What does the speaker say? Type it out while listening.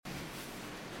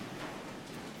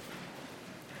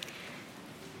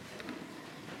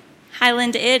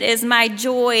Highland, it is my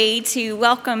joy to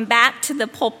welcome back to the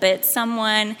pulpit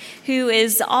someone who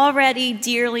is already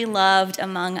dearly loved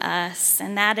among us,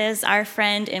 and that is our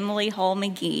friend Emily Hull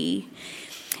McGee.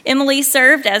 Emily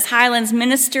served as Highland's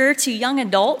minister to young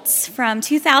adults from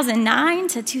 2009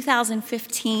 to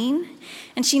 2015,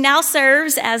 and she now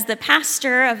serves as the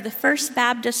pastor of the First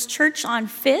Baptist Church on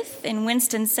 5th in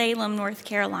Winston-Salem, North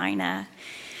Carolina.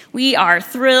 We are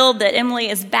thrilled that Emily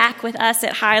is back with us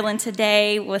at Highland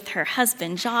today with her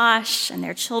husband Josh and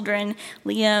their children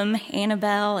Liam,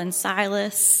 Annabelle, and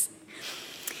Silas.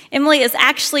 Emily is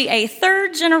actually a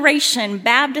third-generation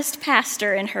Baptist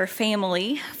pastor in her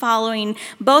family, following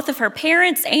both of her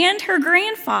parents and her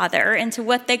grandfather into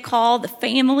what they call the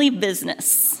family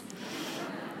business.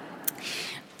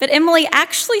 But Emily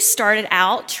actually started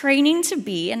out training to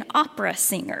be an opera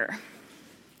singer.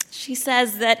 She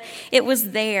says that it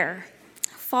was there,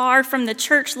 far from the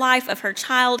church life of her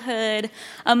childhood,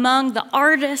 among the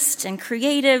artists and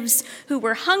creatives who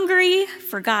were hungry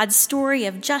for God's story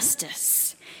of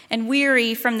justice and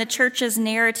weary from the church's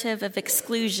narrative of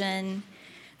exclusion,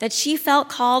 that she felt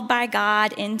called by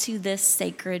God into this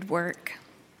sacred work.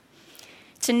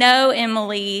 To know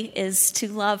Emily is to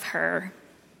love her.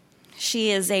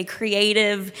 She is a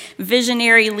creative,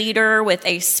 visionary leader with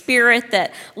a spirit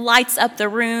that lights up the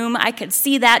room. I could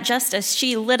see that just as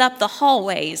she lit up the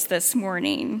hallways this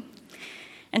morning.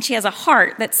 And she has a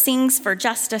heart that sings for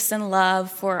justice and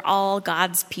love for all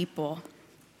God's people.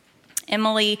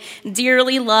 Emily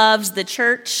dearly loves the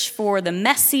church for the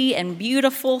messy and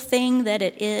beautiful thing that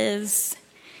it is.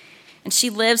 And she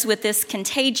lives with this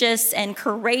contagious and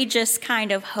courageous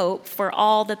kind of hope for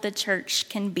all that the church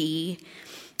can be.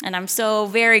 And I'm so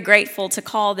very grateful to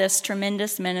call this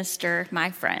tremendous minister my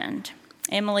friend.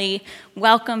 Emily,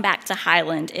 welcome back to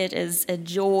Highland. It is a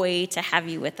joy to have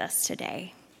you with us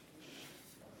today.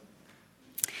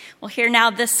 We'll hear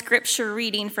now this scripture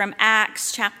reading from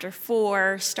Acts chapter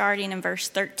 4, starting in verse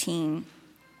 13.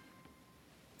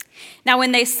 Now,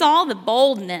 when they saw the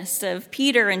boldness of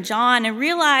Peter and John and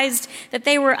realized that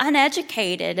they were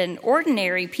uneducated and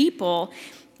ordinary people,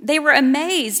 they were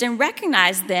amazed and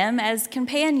recognized them as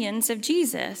companions of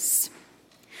Jesus.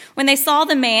 When they saw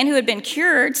the man who had been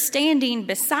cured standing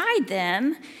beside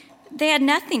them, they had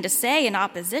nothing to say in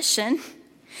opposition.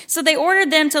 So they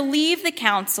ordered them to leave the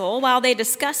council while they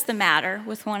discussed the matter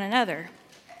with one another.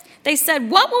 They said,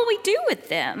 "What will we do with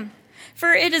them?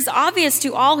 For it is obvious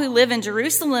to all who live in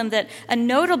Jerusalem that a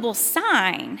notable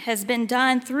sign has been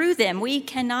done through them. We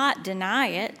cannot deny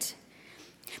it.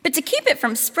 But to keep it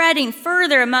from spreading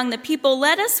further among the people,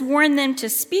 let us warn them to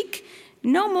speak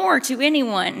no more to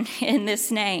anyone in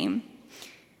this name."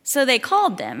 So they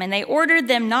called them, and they ordered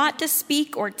them not to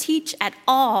speak or teach at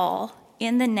all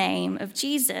in the name of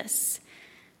Jesus.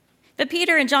 But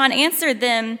Peter and John answered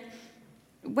them,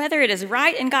 "Whether it is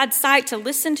right in God's sight to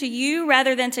listen to you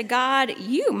rather than to God,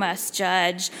 you must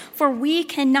judge. For we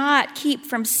cannot keep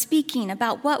from speaking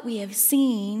about what we have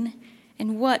seen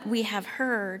and what we have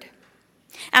heard."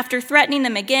 After threatening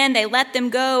them again, they let them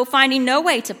go, finding no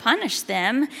way to punish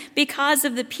them because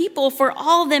of the people, for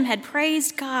all of them had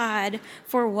praised God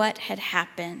for what had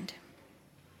happened.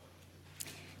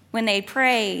 When they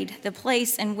prayed, the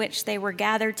place in which they were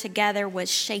gathered together was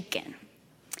shaken,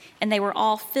 and they were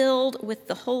all filled with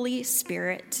the Holy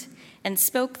Spirit and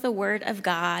spoke the word of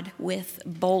God with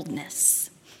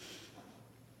boldness.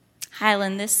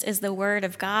 Highland, this is the word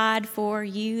of God for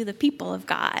you, the people of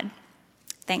God.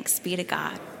 Thanks be to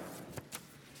God.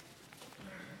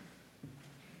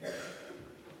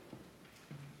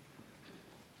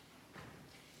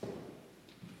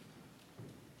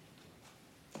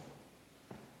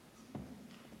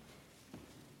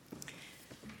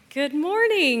 Good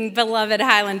morning, beloved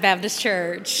Highland Baptist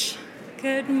Church.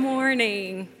 Good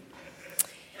morning.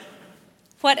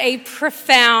 What a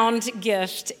profound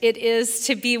gift it is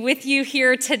to be with you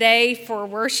here today for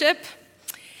worship,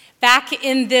 back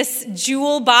in this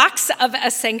jewel box of a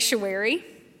sanctuary.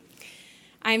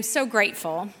 I am so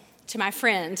grateful to my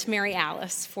friend, Mary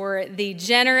Alice, for the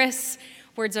generous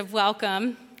words of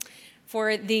welcome,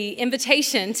 for the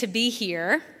invitation to be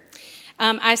here.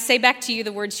 I say back to you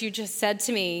the words you just said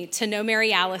to me. To know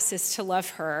Mary Alice is to love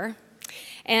her.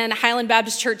 And Highland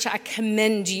Baptist Church, I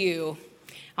commend you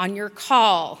on your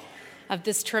call of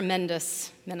this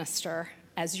tremendous minister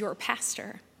as your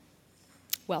pastor.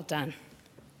 Well done.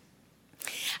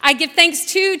 I give thanks,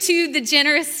 too, to the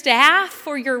generous staff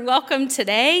for your welcome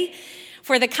today,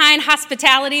 for the kind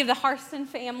hospitality of the Harston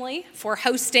family, for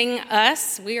hosting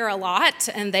us. We are a lot,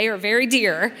 and they are very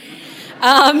dear.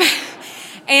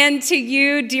 And to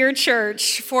you, dear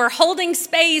church, for holding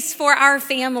space for our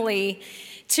family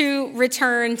to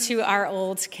return to our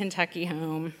old Kentucky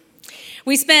home.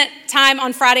 We spent time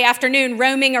on Friday afternoon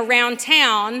roaming around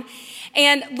town,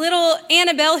 and little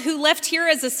Annabelle, who left here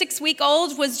as a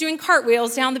 6-week-old, was doing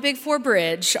cartwheels down the Big Four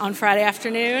Bridge on Friday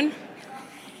afternoon.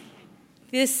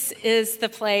 This is the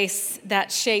place that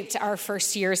shaped our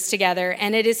first years together,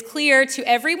 and it is clear to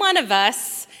every one of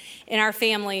us in our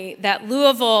family that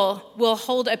Louisville will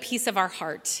hold a piece of our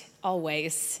heart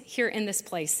always here in this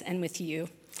place and with you.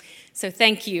 So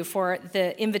thank you for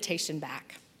the invitation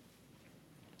back.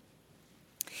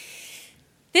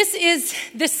 This is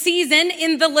the season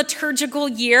in the liturgical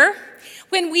year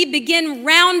when we begin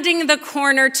rounding the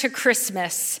corner to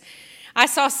Christmas. I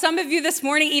saw some of you this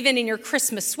morning, even in your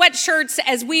Christmas sweatshirts,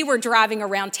 as we were driving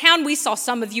around town. We saw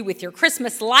some of you with your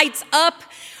Christmas lights up.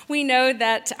 We know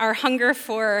that our hunger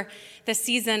for the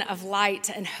season of light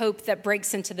and hope that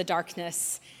breaks into the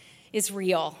darkness is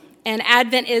real. And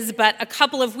Advent is but a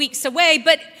couple of weeks away,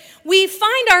 but we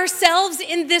find ourselves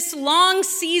in this long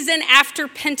season after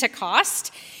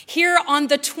Pentecost, here on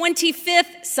the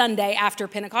 25th Sunday after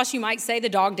Pentecost, you might say the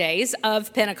dog days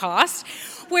of Pentecost,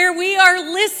 where we are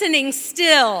listening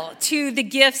still to the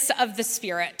gifts of the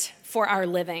Spirit for our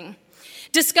living,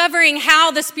 discovering how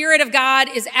the Spirit of God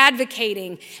is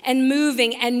advocating and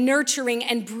moving and nurturing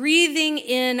and breathing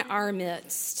in our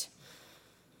midst.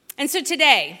 And so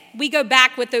today, we go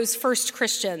back with those first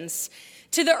Christians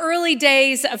to the early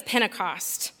days of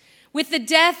Pentecost, with the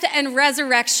death and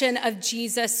resurrection of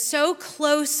Jesus so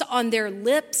close on their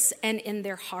lips and in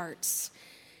their hearts,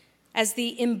 as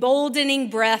the emboldening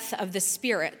breath of the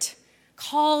Spirit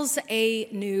calls a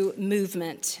new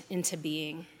movement into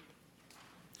being.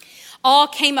 All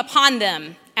came upon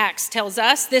them, Acts tells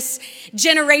us, this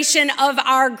generation of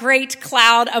our great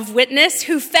cloud of witness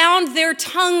who found their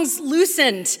tongues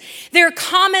loosened, their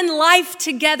common life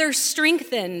together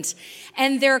strengthened,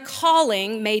 and their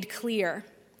calling made clear.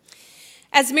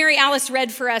 As Mary Alice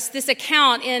read for us, this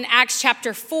account in Acts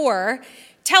chapter 4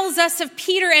 tells us of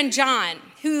Peter and John,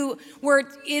 who were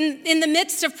in the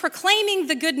midst of proclaiming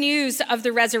the good news of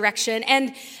the resurrection,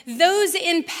 and those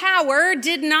in power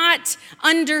did not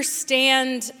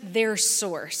understand their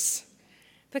source,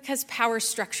 because power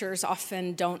structures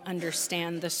often don't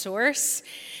understand the source.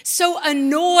 So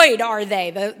annoyed are they.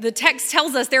 The text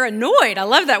tells us they're annoyed. I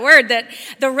love that word, that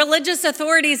the religious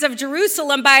authorities of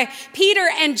Jerusalem, by Peter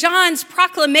and John's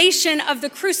proclamation of the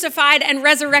crucified and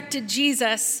resurrected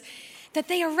Jesus, that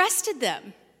they arrested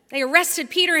them. They arrested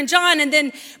Peter and John and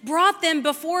then brought them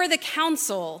before the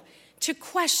council to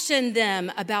question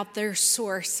them about their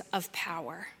source of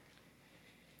power.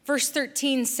 Verse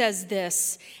 13 says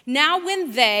this: "Now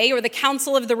when they," or the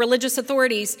council of the religious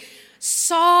authorities,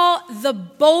 "saw the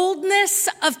boldness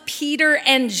of Peter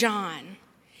and John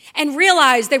and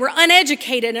realized they were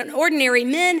uneducated and ordinary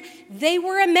men, they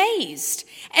were amazed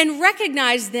and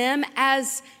recognized them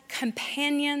as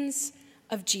companions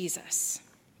of Jesus."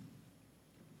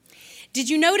 Did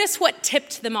you notice what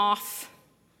tipped them off?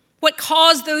 What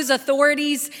caused those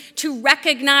authorities to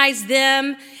recognize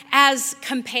them as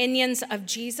companions of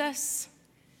Jesus?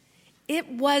 It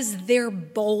was their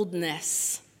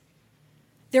boldness.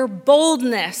 Their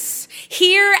boldness.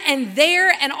 Here and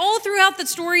there and all throughout the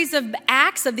stories of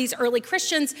Acts of these early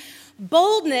Christians,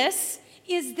 boldness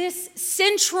is this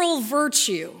central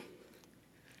virtue.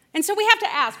 And so we have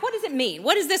to ask, what does it mean?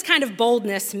 What does this kind of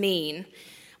boldness mean?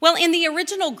 Well, in the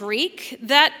original Greek,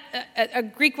 that a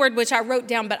Greek word which I wrote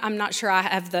down, but I'm not sure I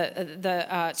have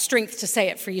the strength to say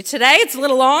it for you today. It's a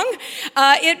little long.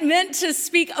 It meant to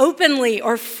speak openly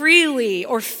or freely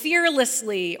or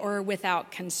fearlessly or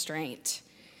without constraint.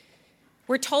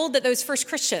 We're told that those first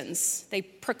Christians, they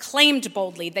proclaimed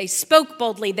boldly, they spoke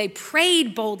boldly, they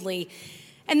prayed boldly.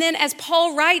 And then as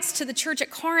Paul writes to the church at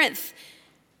Corinth,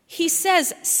 he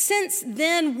says, "Since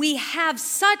then we have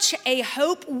such a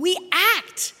hope, we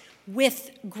act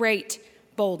with great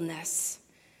boldness."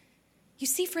 You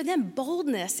see, for them,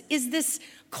 boldness is this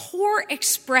core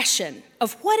expression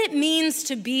of what it means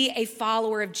to be a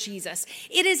follower of Jesus.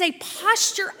 It is a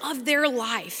posture of their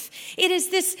life. It is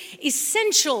this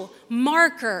essential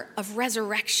marker of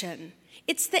resurrection.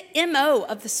 It's the MO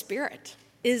of the Spirit,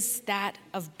 is that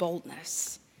of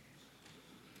boldness.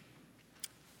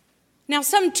 Now,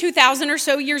 some 2,000 or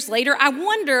so years later, I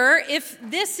wonder if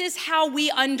this is how we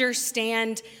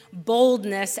understand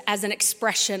boldness as an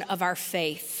expression of our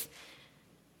faith,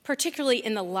 particularly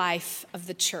in the life of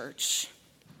the church.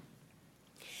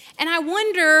 And I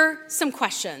wonder some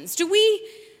questions. Do we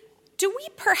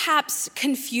perhaps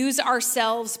confuse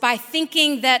ourselves by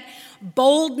thinking that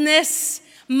boldness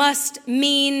must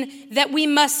mean that we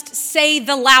must say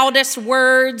the loudest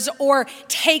words or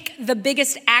take the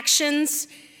biggest actions?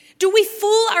 Do we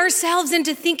fool ourselves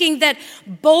into thinking that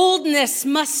boldness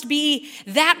must be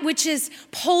that which is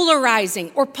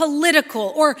polarizing or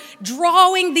political or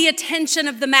drawing the attention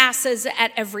of the masses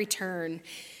at every turn?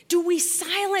 Do we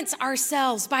silence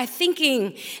ourselves by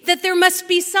thinking that there must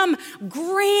be some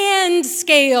grand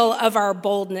scale of our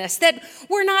boldness, that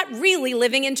we're not really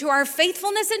living into our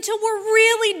faithfulness until we're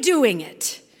really doing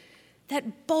it?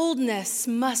 That boldness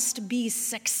must be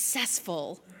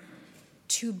successful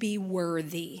to be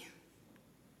worthy.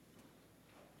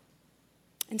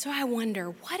 And so I wonder,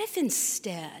 what if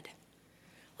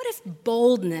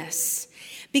boldness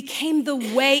became the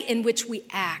way in which we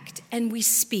act and we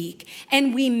speak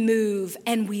and we move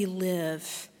and we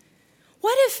live?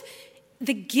 What if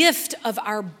the gift of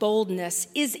our boldness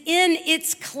is in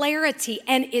its clarity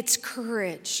and its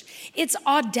courage, its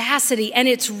audacity and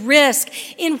its risk,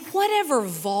 in whatever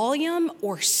volume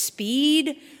or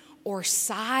speed or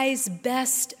size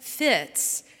best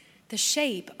fits the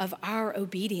shape of our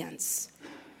obedience?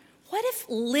 What if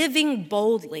living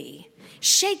boldly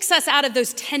shakes us out of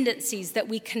those tendencies that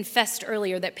we confessed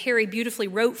earlier, that Perry beautifully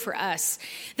wrote for us,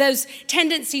 those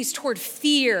tendencies toward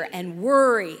fear and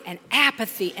worry and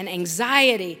apathy and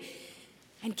anxiety,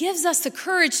 and gives us the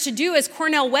courage to do, as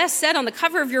Cornel West said on the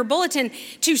cover of your bulletin,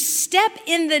 to step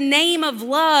in the name of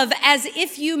love as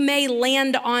if you may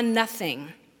land on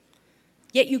nothing,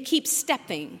 yet you keep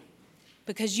stepping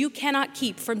because you cannot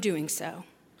keep from doing so?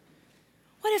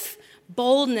 What if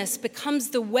boldness becomes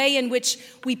the way in which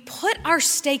we put our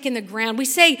stake in the ground? We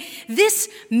say, this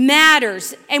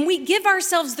matters, and we give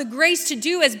ourselves the grace to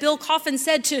do, as Bill Coffin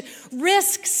said, to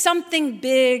risk something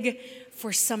big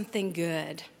for something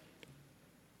good.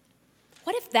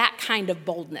 What if that kind of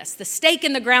boldness, the stake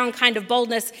in the ground kind of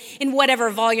boldness in whatever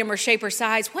volume or shape or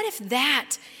size, what if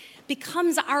that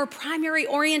becomes our primary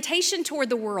orientation toward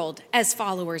the world as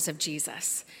followers of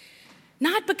Jesus?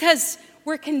 Not because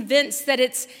we're convinced that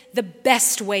it's the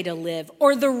best way to live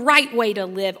or the right way to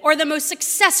live or the most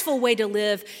successful way to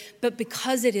live, but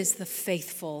because it is the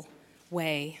faithful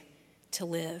way to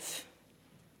live.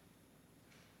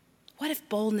 What if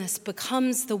boldness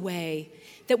becomes the way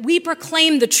that we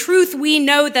proclaim the truth we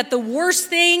know, that the worst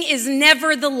thing is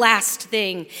never the last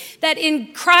thing, that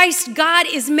in Christ God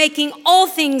is making all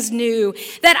things new,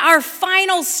 that our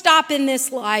final stop in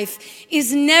this life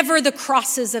is never the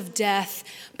crosses of death,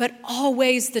 but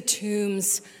always the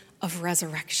tombs of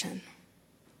resurrection?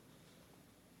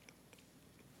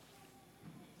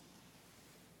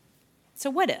 So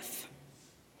what if?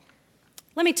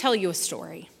 Let me tell you a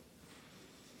story.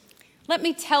 Let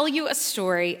me tell you a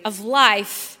story of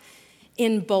life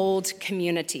in bold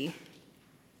community.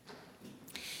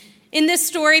 In this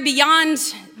story, beyond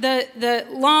the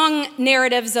long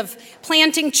narratives of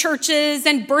planting churches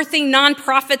and birthing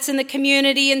nonprofits in the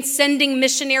community and sending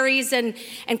missionaries and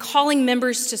calling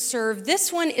members to serve,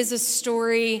 this one is a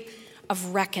story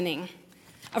of reckoning,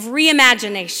 of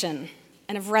reimagination,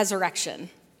 and of resurrection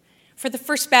for the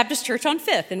First Baptist Church on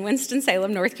 5th in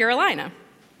Winston-Salem, North Carolina.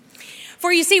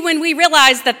 For you see, when we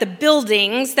realized that the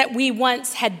buildings that we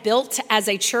once had built as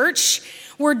a church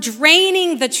were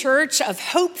draining the church of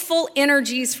hopeful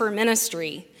energies for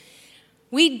ministry,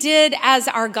 we did, as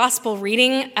our gospel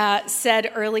reading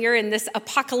said earlier, in this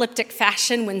apocalyptic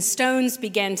fashion, when stones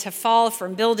began to fall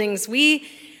from buildings, we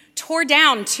tore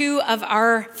down 2 of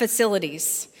our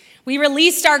facilities. We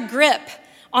released our grip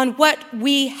on what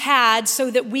we had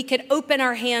so that we could open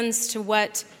our hands to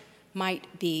what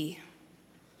might be.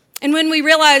 And when we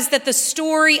realized that the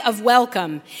story of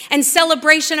welcome and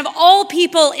celebration of all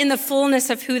people in the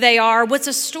fullness of who they are was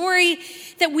a story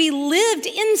that we lived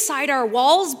inside our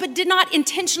walls but did not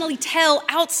intentionally tell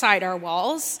outside our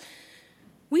walls,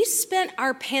 we spent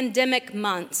our pandemic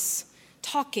months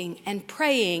talking and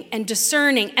praying and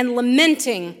discerning and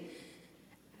lamenting,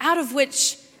 out of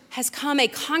which has come a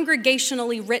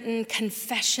congregationally written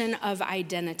confession of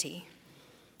identity.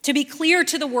 To be clear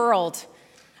to the world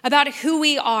about who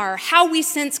we are, how we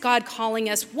sense God calling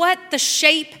us, what the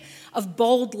shape of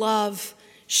bold love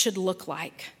should look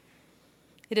like.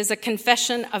 It is a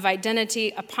confession of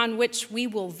identity upon which we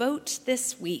will vote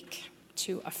this week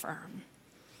to affirm.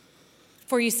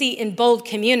 For you see, in bold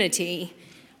community,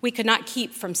 we could not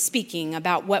keep from speaking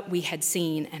about what we had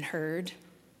seen and heard.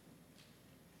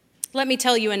 Let me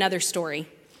tell you another story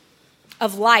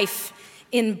of life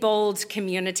in bold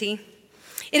community.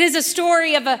 It is a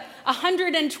story of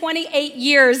 128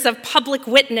 years of public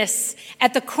witness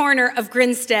at the corner of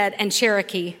Grinstead and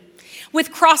Cherokee,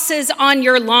 with crosses on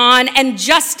your lawn and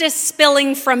justice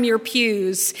spilling from your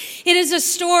pews. It is a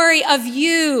story of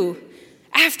you,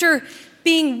 after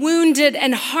being wounded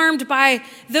and harmed by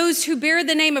those who bear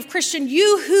the name of Christian,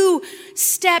 you who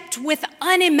stepped with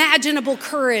unimaginable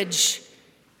courage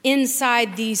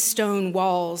inside these stone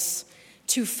walls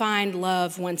to find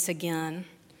love once again,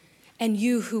 and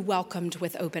you who welcomed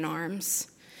with open arms.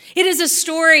 It is a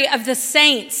story of the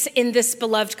saints in this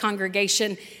beloved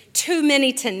congregation, too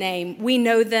many to name. We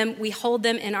know them, we hold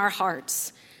them in our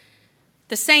hearts.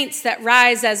 The saints that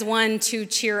rise as one to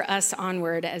cheer us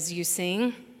onward as you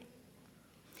sing.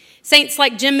 Saints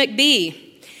like Jim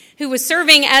McGee, who was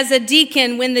serving as a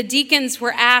deacon when the deacons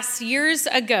were asked years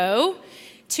ago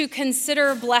to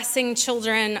consider blessing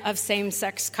children of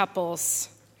same-sex couples.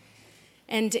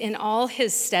 And in all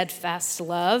his steadfast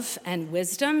love and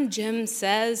wisdom, Jim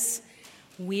says,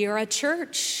 "We are a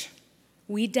church.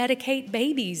 We dedicate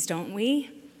babies, don't we?"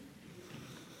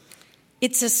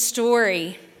 It's a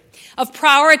story of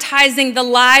prioritizing the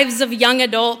lives of young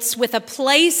adults with a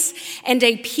place and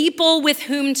a people with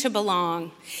whom to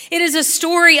belong. It is a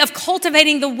story of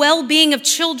cultivating the well-being of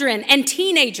children and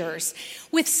teenagers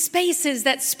with spaces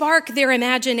that spark their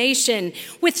imagination,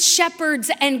 with shepherds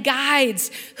and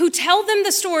guides who tell them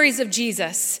the stories of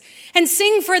Jesus and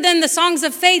sing for them the songs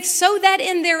of faith so that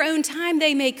in their own time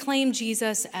they may claim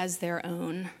Jesus as their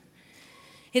own.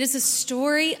 It is a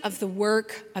story of the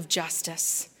work of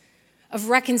justice, of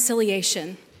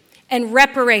reconciliation and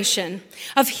reparation,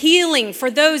 of healing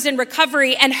for those in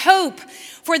recovery and hope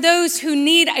for those who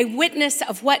need a witness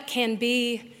of what can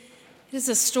be. It is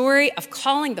a story of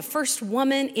calling the first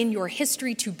woman in your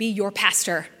history to be your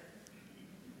pastor.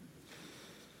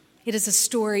 It is a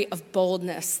story of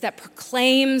boldness that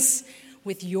proclaims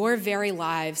with your very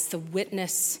lives the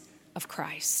witness of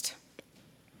Christ.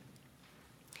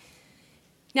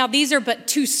 Now, these are but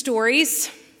two stories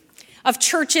of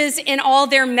churches in all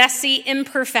their messy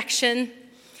imperfection.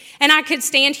 And I could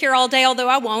stand here all day, although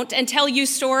I won't, and tell you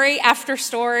story after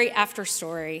story after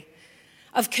story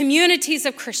of communities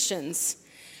of Christians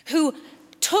who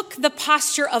took the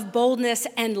posture of boldness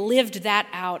and lived that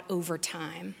out over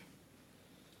time.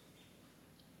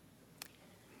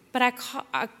 But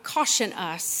I caution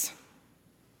us,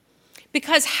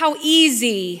 because how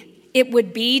easy it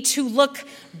would be to look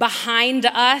behind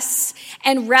us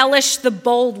and relish the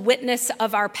bold witness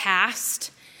of our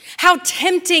past. How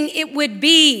tempting it would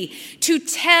be to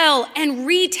tell and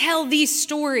retell these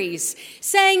stories,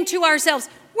 saying to ourselves,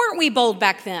 weren't we bold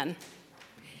back then?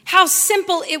 How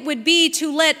simple it would be to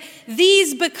let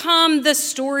these become the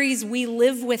stories we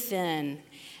live within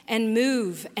and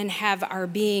move and have our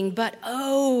being. But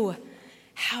oh,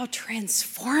 how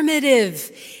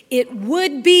transformative it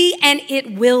would be and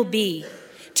it will be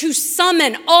to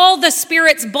summon all the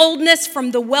Spirit's boldness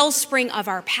from the wellspring of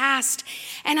our past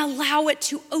and allow it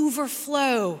to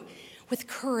overflow with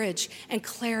courage and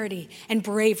clarity and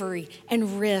bravery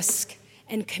and risk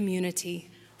and community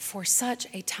for such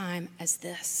a time as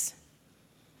this.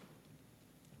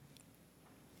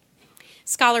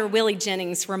 Scholar Willie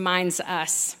Jennings reminds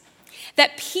us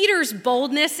that Peter's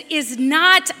boldness is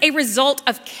not a result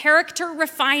of character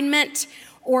refinement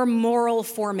or moral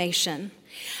formation,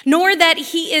 nor that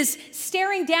he is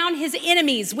staring down his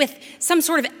enemies with some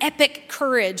sort of epic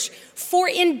courage. For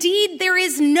indeed, there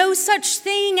is no such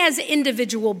thing as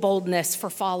individual boldness for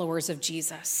followers of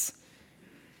Jesus.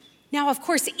 Now, of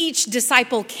course, each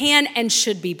disciple can and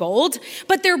should be bold,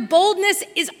 but their boldness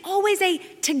is always a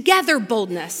together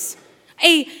boldness,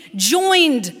 a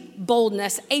joined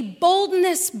boldness, a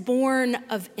boldness born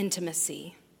of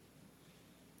intimacy.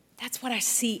 That's what I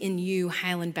see in you,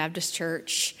 Highland Baptist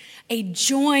Church, a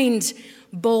joined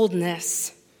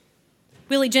boldness.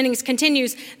 Willie Jennings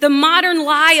continues, the modern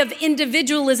lie of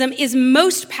individualism is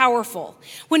most powerful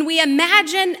when we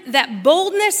imagine that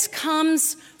boldness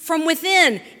comes from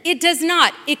within. It does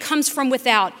not. It comes from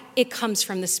without. It comes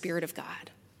from the Spirit of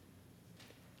God.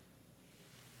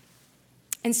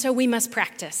 And so we must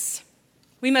practice.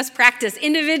 We must practice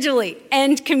individually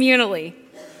and communally.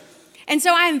 And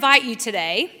so I invite you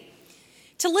today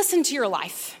to listen to your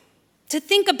life, to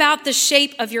think about the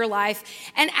shape of your life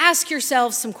and ask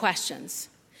yourself some questions.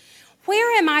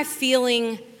 Where am I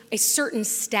feeling a certain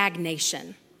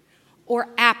stagnation or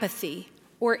apathy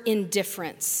or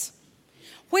indifference?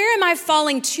 Where am I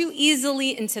falling too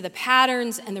easily into the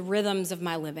patterns and the rhythms of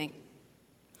my living?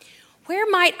 Where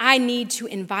might I need to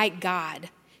invite God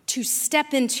to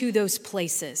step into those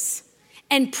places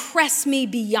and press me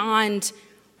beyond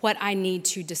what I need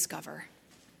to discover?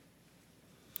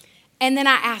 And then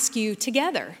I ask you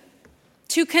together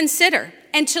to consider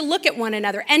and to look at one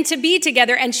another and to be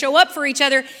together and show up for each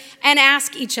other and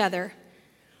ask each other,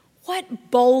 what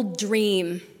bold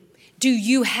dream do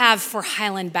you have for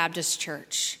Highland Baptist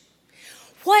Church?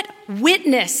 What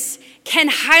witness can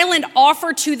Highland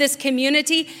offer to this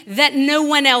community that no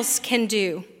one else can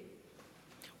do?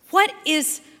 What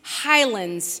is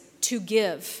Highland's to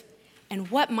give, and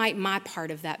what might my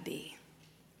part of that be?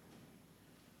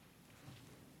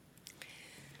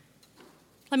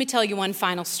 Let me tell you one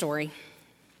final story.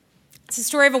 It's the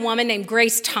story of a woman named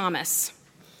Grace Thomas,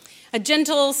 a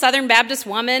gentle Southern Baptist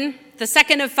woman, the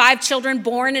second of 5 children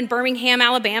born in Birmingham,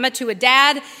 Alabama, to a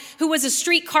dad who was a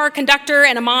streetcar conductor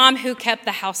and a mom who kept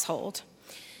the household.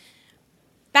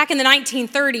 Back in the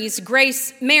 1930s,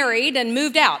 Grace married and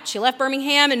moved out. She left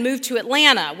Birmingham and moved to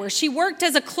Atlanta, where she worked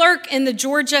as a clerk in the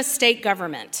Georgia state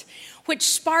government, which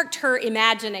sparked her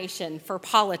imagination for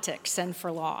politics and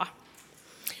for law.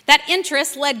 That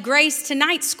interest led Grace to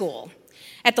night school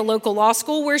at the local law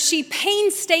school, where she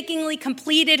painstakingly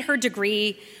completed her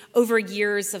degree over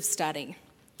years of study.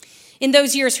 In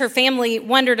those years, her family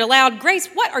wondered aloud, "Grace,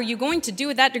 what are you going to do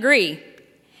with that degree?"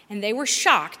 And they were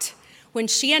shocked when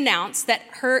she announced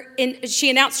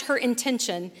her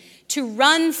intention to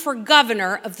run for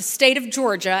governor of the state of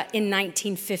Georgia in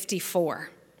 1954.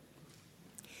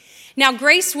 Now,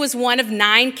 Grace was one of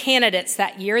 9 candidates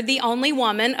that year, the only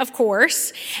woman, of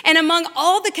course. And among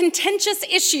all the contentious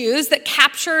issues that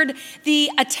captured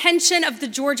the attention of the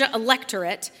Georgia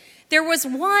electorate, there was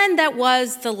one that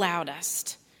was the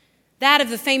loudest, that of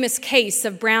the famous case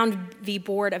of Brown v.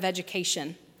 Board of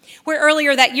Education, where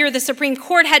earlier that year the Supreme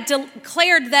Court had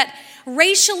declared that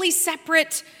racially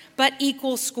separate but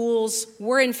equal schools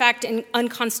were in fact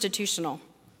unconstitutional.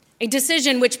 A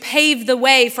decision which paved the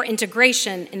way for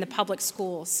integration in the public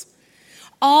schools.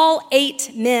 All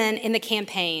 8 men in the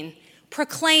campaign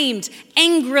proclaimed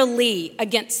angrily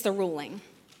against the ruling.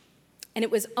 And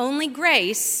it was only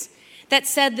Grace that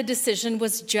said the decision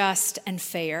was just and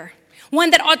fair, one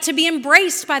that ought to be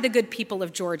embraced by the good people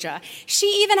of Georgia. She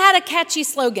even had a catchy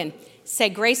slogan, "Say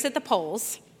grace at the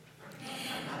polls."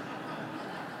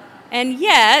 And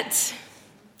yet,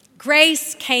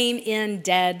 Grace came in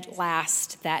dead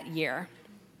last that year.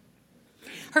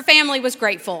 Her family was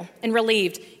grateful and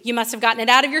relieved. "You must have gotten it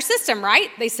out of your system, right?"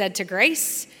 they said to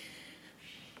Grace.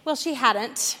 Well, she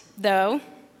hadn't, though.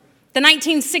 The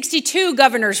 1962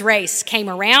 governor's race came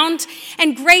around,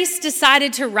 and Grace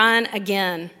decided to run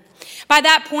again. By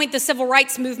that point, the civil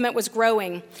rights movement was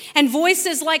growing, and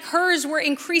voices like hers were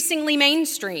increasingly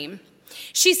mainstream.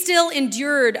 She still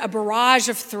endured a barrage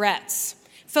of threats,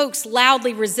 folks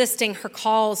loudly resisting her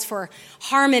calls for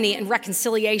harmony and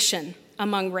reconciliation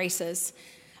among races.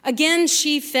 Again,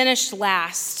 she finished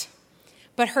last,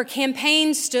 but her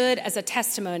campaign stood as a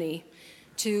testimony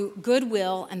to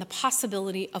goodwill and the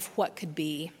possibility of what could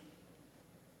be.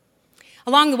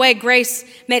 Along the way, Grace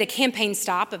made a campaign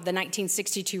stop of the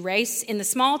 1962 race in the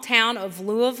small town of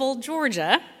Louisville,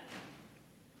 Georgia,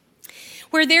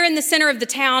 where there in the center of the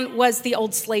town was the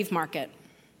old slave market,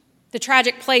 the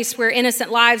tragic place where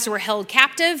innocent lives were held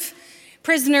captive,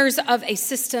 prisoners of a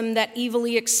system that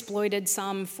evilly exploited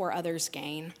some for others'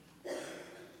 gain.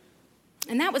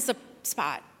 And that was the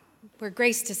spot where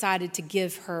Grace decided to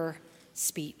give her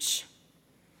speech,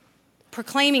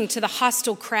 proclaiming to the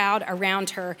hostile crowd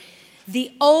around her,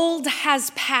 "The old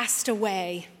has passed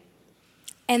away,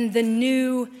 and the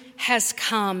new has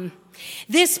come.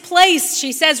 This place,"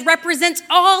 she says, "represents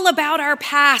all about our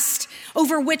past,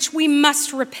 over which we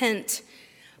must repent.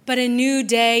 But a new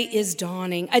day is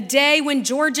dawning, a day when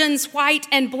Georgians, white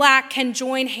and black, can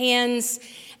join hands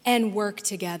and work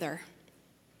together."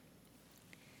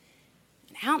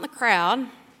 And out in the crowd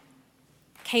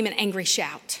came an angry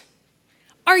shout.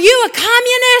 "Are you a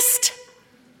communist?"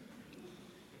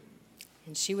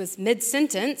 And she was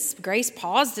mid-sentence. Grace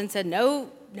paused and said,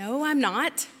 No, I'm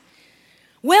not."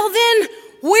 "Well then,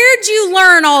 where'd you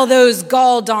learn all those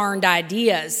gall-darned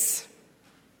ideas?"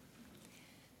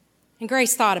 And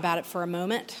Grace thought about it for a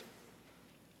moment.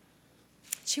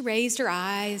 She raised her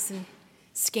eyes and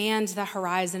scanned the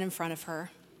horizon in front of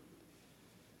her.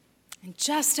 And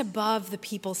just above the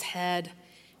people's head,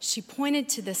 she pointed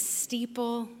to the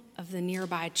steeple of the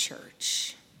nearby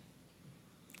church.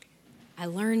 "I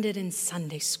learned it in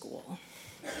Sunday school."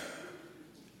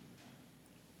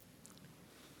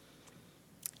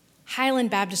 Highland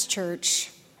Baptist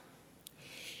Church,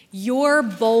 your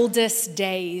boldest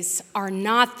days are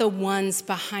not the ones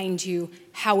behind you,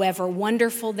 however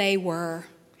wonderful they were.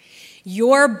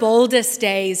 Your boldest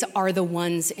days are the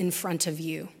ones in front of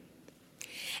you.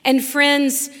 And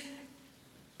friends,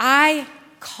 I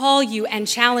call you and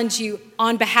challenge you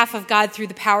on behalf of God through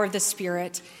the power of the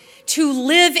Spirit to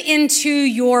live into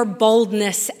your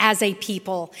boldness as a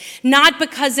people, not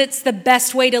because it's the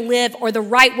best way to live or the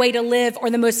right way to live or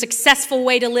the most successful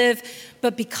way to live,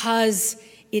 but because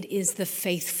it is the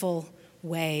faithful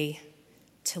way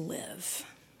to live.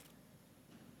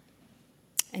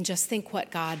 And just think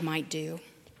what God might do.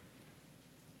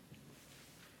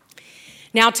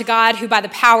 Now to God, who by the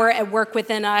power at work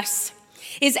within us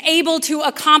is able to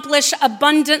accomplish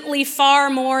abundantly far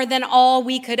more than all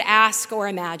we could ask or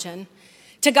imagine.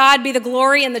 To God be the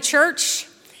glory in the church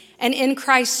and in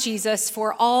Christ Jesus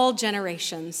for all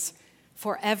generations,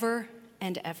 forever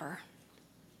and ever.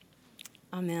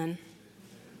 Amen.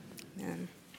 Amen.